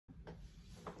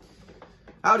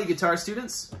Howdy guitar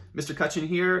students, Mr. Cutchin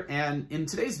here, and in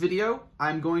today's video,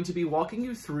 I'm going to be walking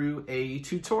you through a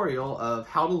tutorial of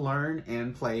how to learn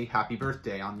and play Happy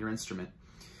Birthday on your instrument.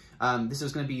 This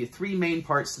is going to be three main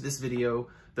parts to this video.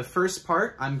 The first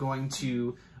part, I'm going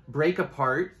to break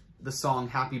apart the song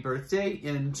Happy Birthday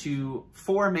into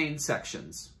four main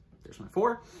sections. There's my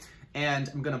four. And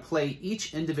I'm going to play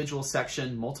each individual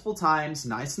section multiple times,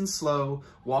 nice and slow,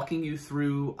 walking you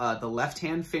through the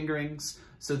left-hand fingerings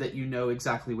so that you know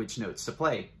exactly which notes to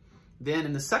play. Then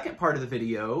in the second part of the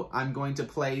video, I'm going to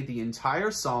play the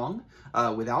entire song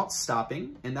without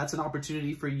stopping, and that's an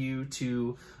opportunity for you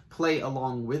to play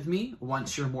along with me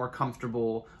once you're more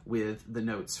comfortable with the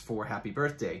notes for Happy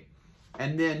Birthday.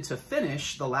 And then to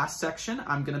finish the last section,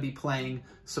 I'm going to be playing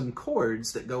some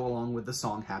chords that go along with the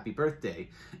song Happy Birthday.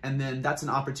 And then that's an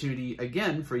opportunity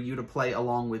again for you to play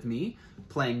along with me,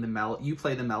 playing you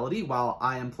play the melody while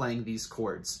I am playing these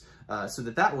chords. So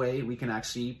that way we can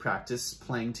actually practice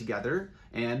playing together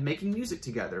and making music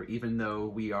together, even though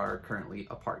we are currently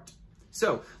apart.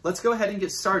 So let's go ahead and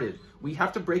get started. We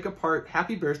have to break apart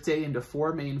Happy Birthday into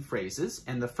four main phrases.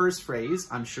 And the first phrase,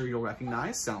 I'm sure you'll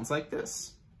recognize, sounds like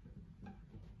this.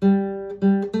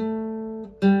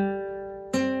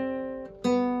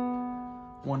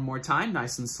 One more time,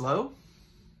 nice and slow.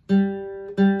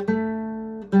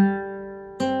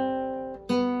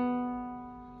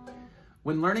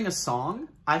 When learning a song,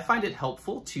 I find it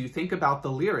helpful to think about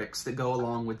the lyrics that go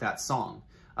along with that song.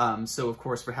 So of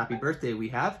course for Happy Birthday we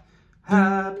have,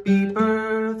 Happy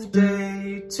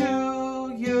birthday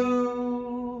to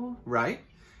you, right?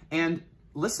 And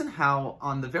listen how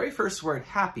on the very first word,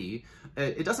 happy,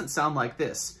 it doesn't sound like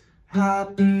this.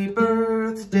 Happy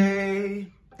birthday.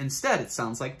 Instead, it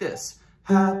sounds like this.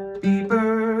 Happy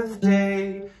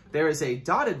birthday. There is a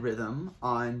dotted rhythm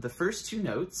on the first two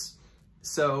notes.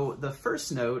 So the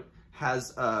first note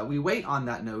has, we wait on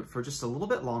that note for just a little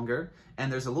bit longer,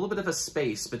 and there's a little bit of a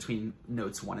space between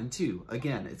notes 1 and 2.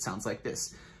 Again, it sounds like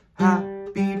this.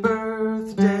 Happy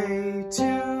birthday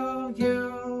to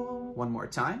you. One more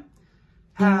time.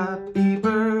 Happy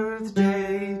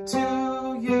birthday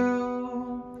to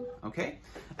you. Okay,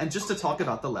 and just to talk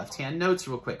about the left-hand notes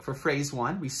real quick. For phrase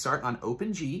 1, we start on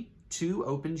open G, 2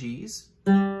 open Gs.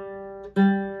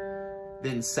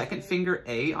 Then second finger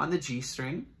A on the G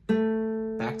string,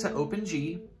 back to open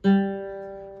G.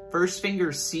 First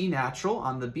finger C natural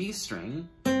on the B string,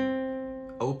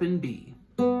 open B.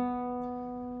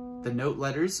 The note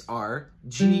letters are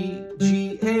G,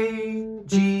 G, A,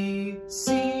 G,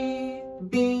 C,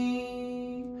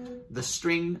 B. The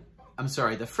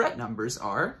fret numbers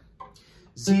are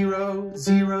 0,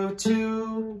 0,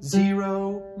 2,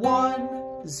 0,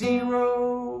 1,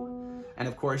 0. And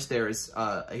of course there is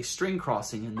a string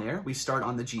crossing in there. We start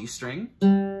on the G string,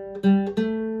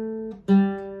 and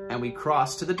we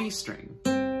cross to the B string.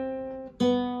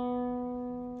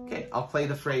 Okay, I'll play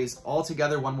the phrase all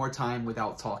together one more time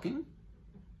without talking.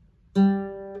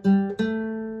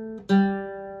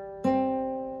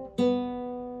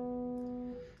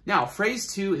 Now,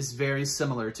 phrase 2 is very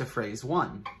similar to phrase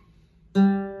 1.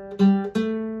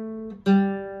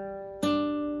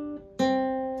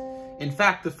 In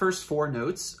fact, the first four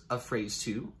notes of phrase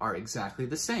 2 are exactly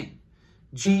the same.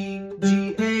 G,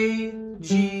 G, A,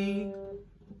 G,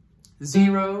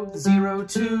 0, 0,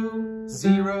 2,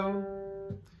 0.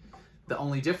 The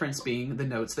only difference being the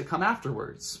notes that come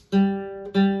afterwards.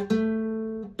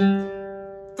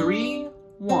 3,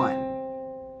 1.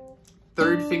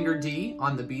 Third finger D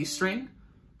on the B string.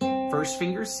 First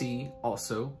finger C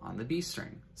also on the B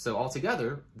string. So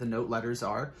altogether, the note letters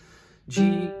are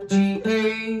G, G,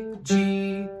 A,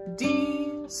 G,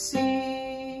 D,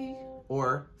 C,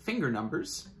 or finger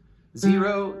numbers,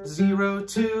 0, 0,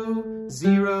 2,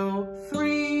 0,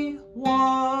 3,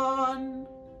 1.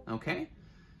 Okay?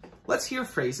 Let's hear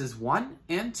phrases 1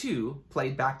 and 2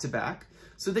 played back to back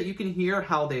so that you can hear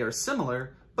how they are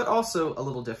similar, but also a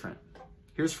little different.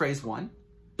 Here's phrase 1.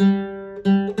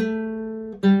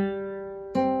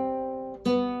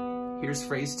 Here's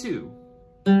phrase 2.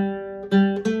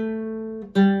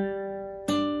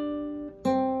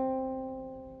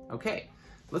 Okay,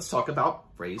 let's talk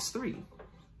about phrase 3.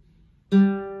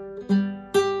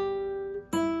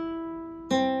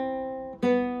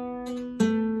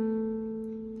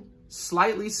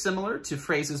 Slightly similar to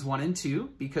phrases 1 and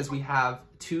 2 because we have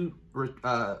two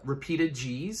repeated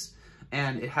Gs,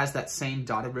 and it has that same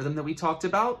dotted rhythm that we talked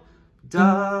about.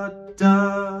 Da,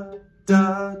 da,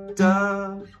 da,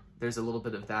 da. There's a little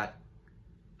bit of that,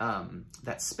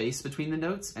 that space between the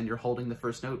notes, and you're holding the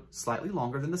first note slightly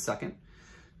longer than the second.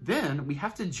 Then we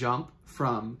have to jump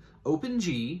from open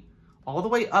G all the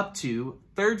way up to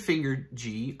third finger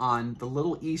G on the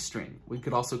little E string. We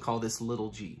could also call this little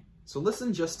G. So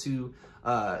listen just to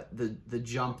the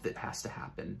jump that has to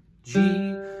happen. G,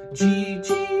 G,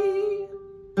 G,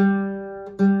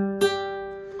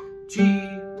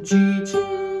 G, G,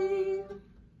 G.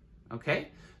 Okay,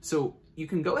 so you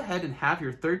can go ahead and have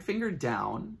your third finger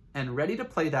down and ready to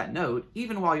play that note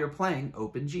even while you're playing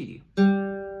open G.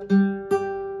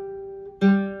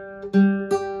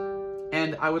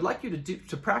 And I would like you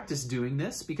to practice doing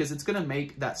this because it's going to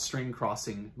make that string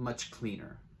crossing much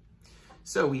cleaner.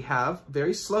 So we have,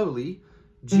 very slowly,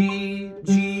 G,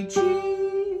 G, G,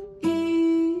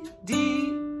 E,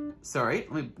 D. Sorry,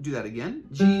 let me do that again.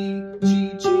 G,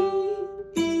 G, G,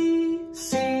 E,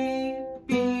 C,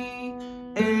 B,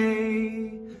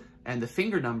 A. And the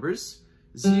finger numbers,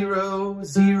 0,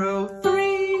 0,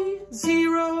 3,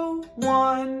 0,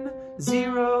 1,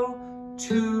 0,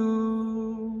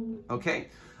 2. Okay?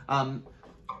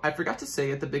 I forgot to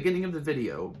say at the beginning of the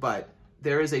video, but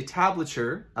there is a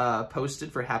tablature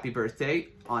posted for Happy Birthday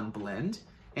on Blend,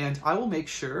 and I will make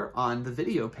sure on the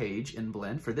video page in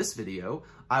Blend for this video,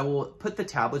 I will put the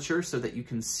tablature so that you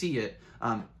can see it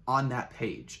on that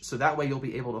page. So that way you'll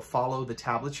be able to follow the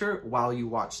tablature while you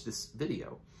watch this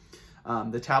video.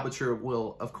 The tablature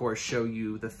will, of course, show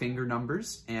you the finger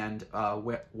numbers and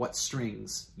what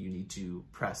strings you need to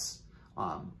press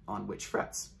on which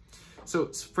frets. So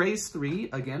it's phrase 3,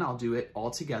 again, I'll do it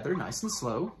all together, nice and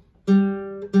slow.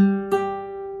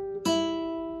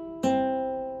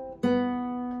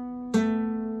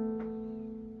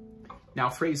 Now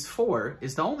phrase 4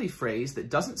 is the only phrase that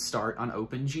doesn't start on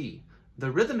open G. The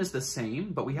rhythm is the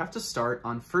same, but we have to start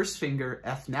on first finger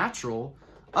F natural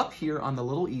up here on the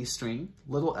little E string,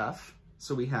 little F.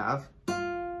 So we have,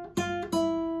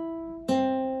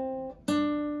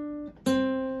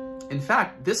 in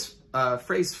fact, this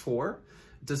phrase 4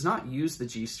 does not use the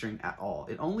G string at all.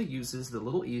 It only uses the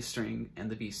little E string and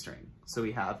the B string. So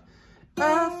we have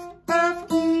F,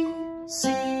 F, E,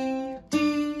 C,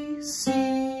 D,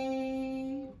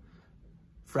 C.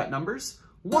 Fret numbers,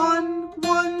 1,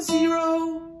 1,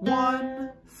 0,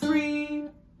 1, 3,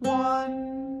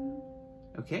 1.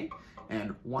 Okay,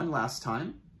 and one last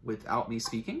time without me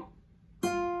speaking.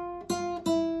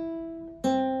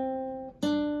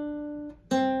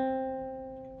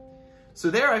 So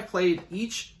there I've played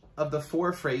each of the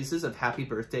 4 phrases of Happy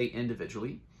Birthday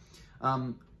individually.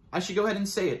 I should go ahead and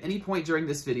say at any point during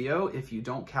this video, if you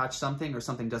don't catch something or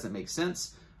something doesn't make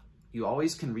sense, you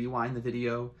always can rewind the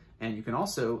video, and you can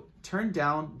also turn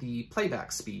down the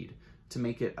playback speed to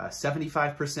make it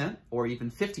 75% or even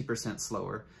 50%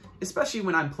 slower, especially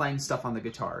when I'm playing stuff on the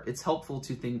guitar. It's helpful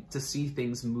to see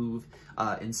things move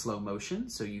in slow motion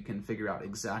so you can figure out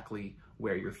exactly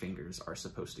where your fingers are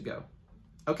supposed to go.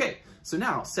 Okay, so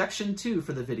now section 2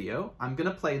 for the video, I'm gonna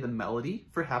play the melody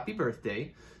for Happy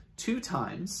Birthday 2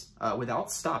 times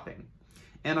without stopping.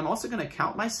 And I'm also gonna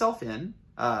count myself in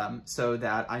so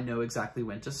that I know exactly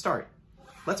when to start.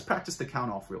 Let's practice the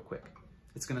count off real quick.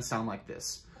 It's gonna sound like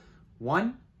this.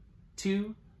 1,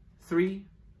 2, 3,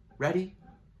 ready,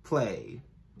 play.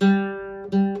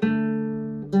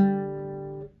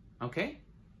 Okay,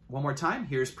 one more time.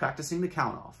 Here's practicing the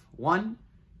count off. 1,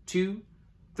 2,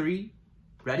 3,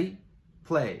 ready,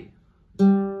 play.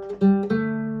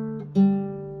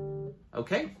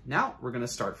 Okay, now we're gonna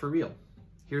start for real.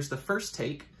 Here's the first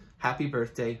take, Happy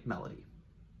Birthday melody.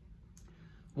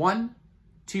 1,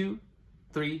 2,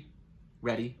 3,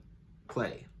 ready,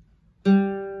 play.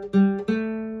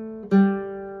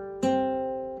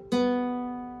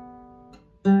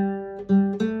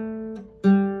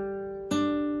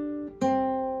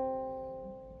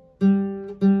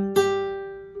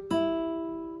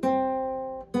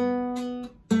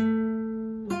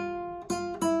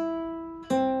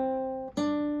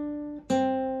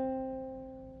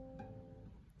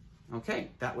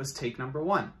 Okay, that was take number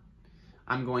 1.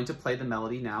 I'm going to play the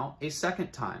melody now a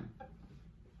second time.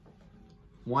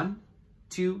 1,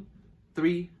 2,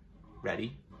 3,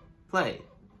 ready, play.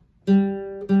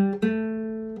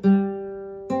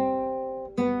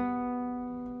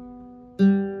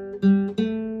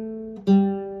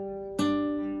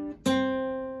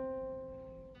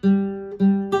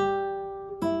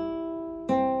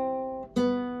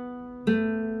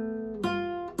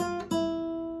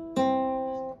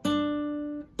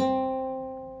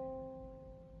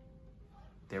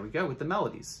 There we go with the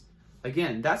melodies.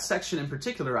 Again, that section in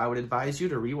particular, I would advise you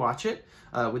to rewatch it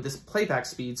with this playback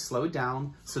speed slowed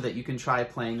down so that you can try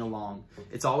playing along.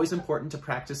 It's always important to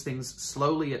practice things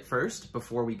slowly at first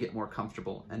before we get more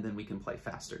comfortable, and then we can play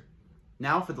faster.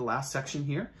 Now for the last section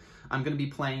here, I'm going to be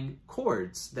playing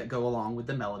chords that go along with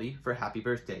the melody for Happy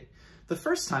Birthday. The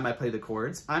first time I play the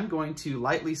chords, I'm going to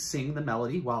lightly sing the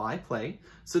melody while I play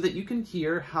so that you can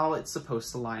hear how it's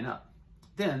supposed to line up.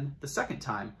 Then, the second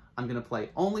time, I'm going to play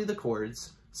only the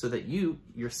chords so that you,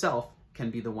 yourself, can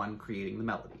be the one creating the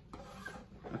melody.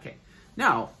 Okay,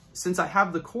 now, since I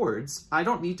have the chords, I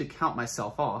don't need to count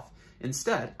myself off.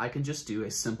 Instead, I can just do a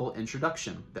simple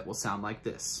introduction that will sound like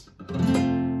this.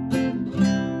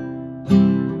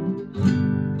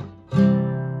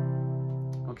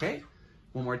 Okay,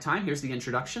 one more time, here's the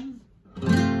introduction.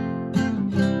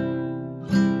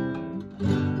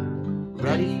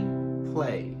 Ready,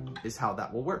 play is how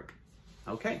that will work.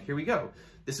 Okay, here we go.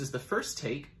 This is the first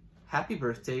take, Happy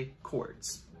Birthday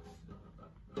chords.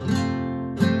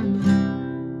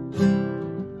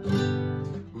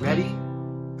 Ready,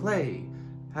 play.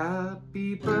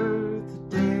 Happy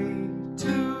birthday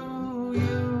to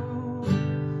you.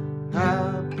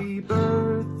 Happy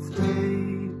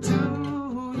birthday to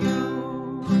you.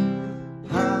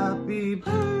 Happy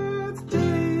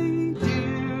birthday,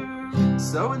 dear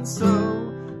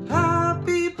so-and-so.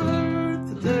 Happy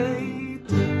birthday,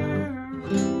 dear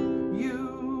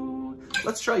you.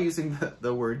 Let's try using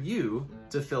the word you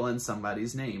to fill in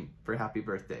somebody's name for happy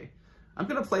birthday. I'm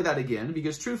going to play that again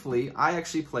because truthfully, I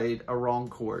actually played a wrong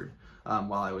chord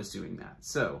while I was doing that.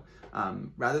 So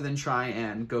rather than try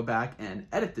and go back and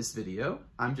edit this video,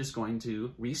 I'm just going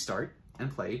to restart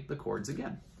and play the chords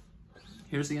again.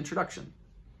 Here's the introduction.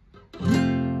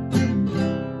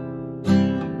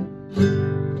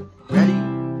 Ready,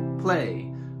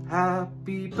 play.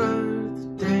 Happy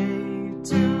birthday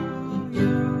to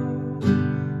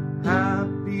you.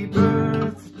 Happy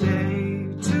birthday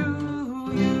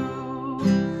to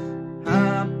you.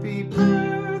 Happy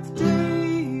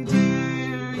birthday,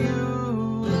 dear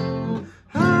you.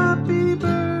 Happy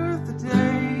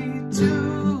birthday to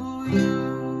you.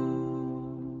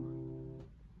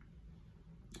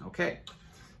 Okay,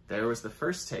 there was the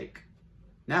first take.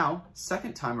 Now,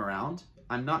 second time around,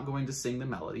 I'm not going to sing the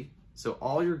melody, so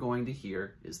all you're going to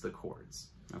hear is the chords,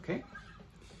 okay?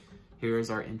 Here is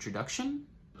our introduction.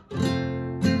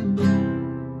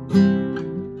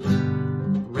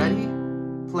 Ready,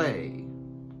 play.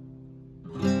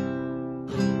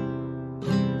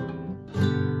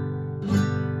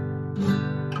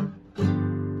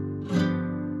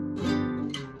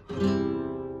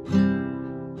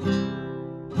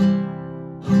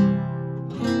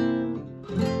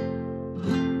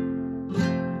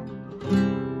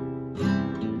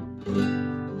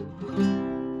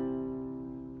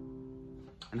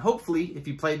 And hopefully, if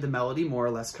you played the melody more or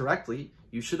less correctly,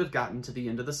 you should have gotten to the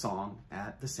end of the song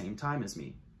at the same time as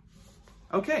me.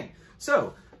 Okay,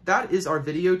 so that is our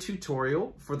video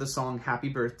tutorial for the song Happy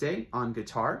Birthday on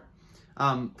guitar.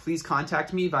 Please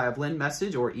contact me via Blend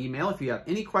message or email if you have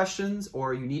any questions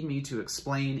or you need me to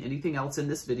explain anything else in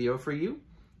this video for you.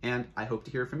 And I hope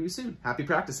to hear from you soon. Happy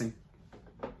practicing.